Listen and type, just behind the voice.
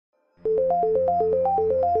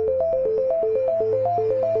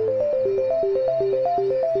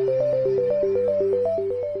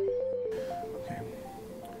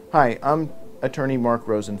Hi, I'm attorney Mark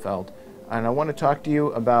Rosenfeld, and I want to talk to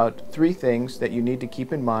you about 3 things that you need to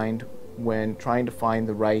keep in mind when trying to find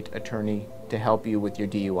the right attorney to help you with your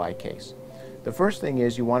DUI case. The first thing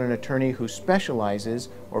is you want an attorney who specializes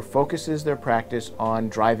or focuses their practice on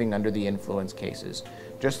driving under the influence cases.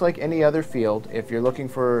 Just like any other field, if you're looking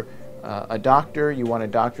for a doctor, you want a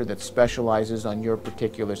doctor that specializes on your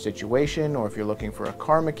particular situation, or if you're looking for a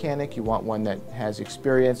car mechanic, you want one that has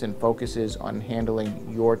experience and focuses on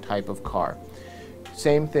handling your type of car.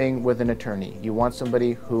 Same thing with an attorney. You want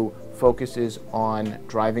somebody who focuses on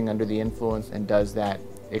driving under the influence and does that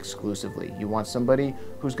exclusively. You want somebody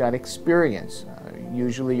who's got experience.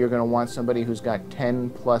 Usually you're going to want somebody who's got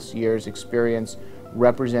 10+ years experience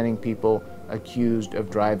representing people accused of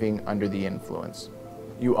driving under the influence.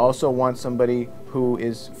 You also want somebody who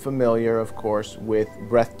is familiar, of course, with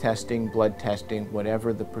breath testing, blood testing,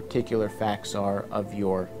 whatever the particular facts are of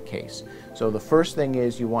your case. So the first thing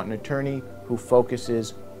is you want an attorney who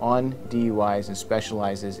focuses on DUIs and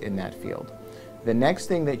specializes in that field. The next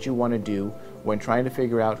thing that you want to do when trying to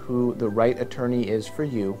figure out who the right attorney is for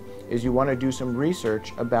you is you want to do some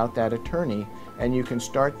research about that attorney, and you can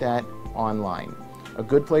start that online. A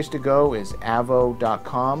good place to go is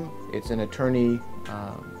avo.com. It's an attorney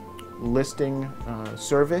listing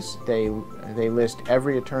service. They list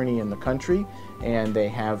every attorney in the country, and they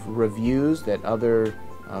have reviews that other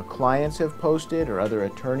clients have posted or other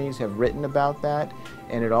attorneys have written about that,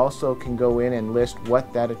 and it also can go in and list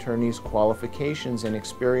what that attorney's qualifications and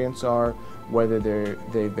experience are, whether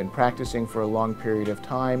they've been practicing for a long period of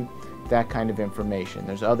time, that kind of information.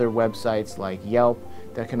 There's other websites like Yelp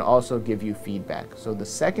that can also give you feedback. So the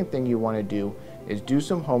second thing you want to do is do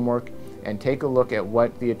some homework and take a look at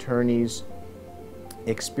what the attorney's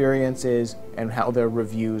experience is and how their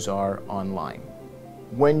reviews are online.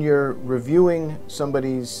 When you're reviewing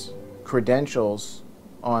somebody's credentials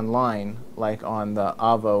online, like on the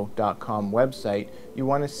avo.com website, you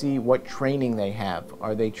want to see what training they have.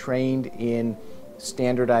 Are they trained in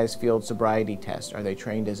standardized field sobriety tests? Are they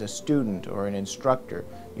trained as a student or an instructor?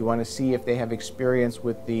 You want to see if they have experience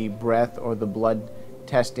with the breath or the blood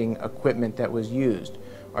testing equipment that was used.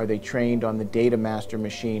 Are they trained on the Data Master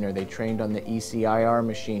machine? Are they trained on the ECIR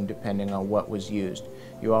machine, depending on what was used?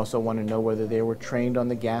 You also want to know whether they were trained on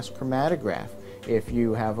the gas chromatograph if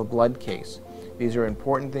you have a blood case. These are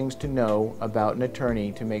important things to know about an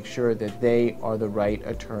attorney to make sure that they are the right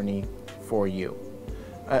attorney for you.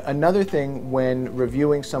 Another thing when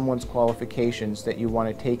reviewing someone's qualifications that you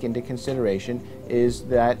want to take into consideration is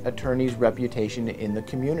that attorney's reputation in the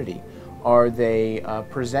community. Are they a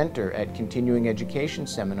presenter at continuing education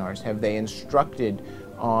seminars? Have they instructed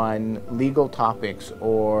on legal topics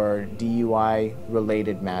or DUI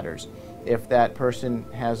related matters? If that person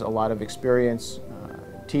has a lot of experience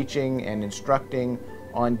teaching and instructing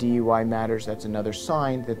on DUI matters, that's another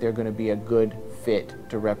sign that they're going to be a good fit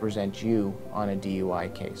to represent you on a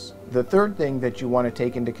DUI case. The third thing that you want to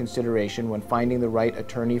take into consideration when finding the right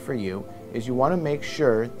attorney for you is you want to make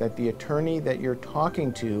sure that the attorney that you're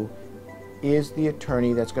talking to is the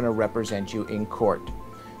attorney that's going to represent you in court.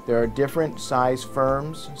 There are different size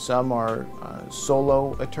firms. Some are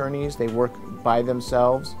solo attorneys. They work by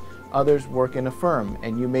themselves. Others work in a firm,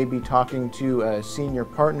 and you may be talking to a senior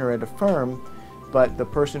partner at a firm, but the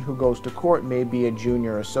person who goes to court may be a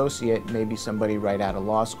junior associate, maybe somebody right out of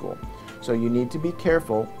law school. So you need to be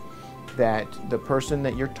careful that the person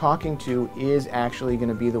that you're talking to is actually going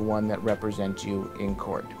to be the one that represents you in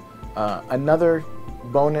court. Another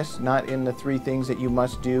bonus, not in the 3 things that you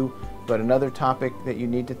must do, but another topic that you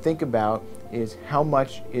need to think about is how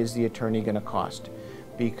much is the attorney going to cost?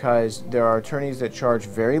 Because there are attorneys that charge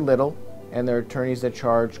very little and there are attorneys that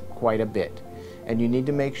charge quite a bit. And you need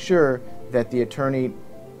to make sure that the attorney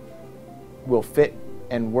will fit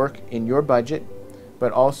and work in your budget,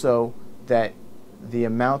 but also that the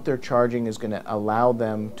amount they're charging is going to allow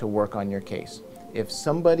them to work on your case. If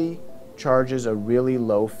somebody charges a really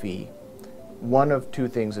low fee, one of 2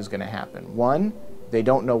 things is going to happen. 1, they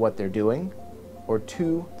don't know what they're doing, or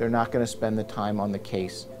 2, they're not going to spend the time on the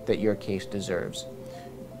case that your case deserves.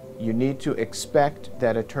 You need to expect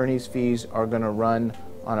that attorney's fees are going to run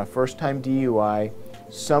on a first-time DUI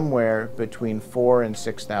somewhere between $4,000 and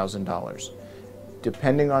 $6,000.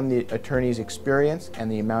 Depending on the attorney's experience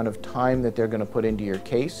and the amount of time that they're going to put into your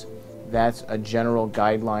case, that's a general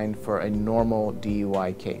guideline for a normal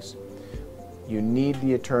DUI case. You need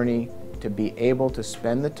the attorney to be able to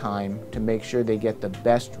spend the time to make sure they get the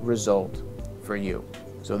best result for you.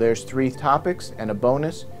 So there's 3 topics and a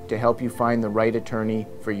bonus to help you find the right attorney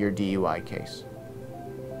for your DUI case.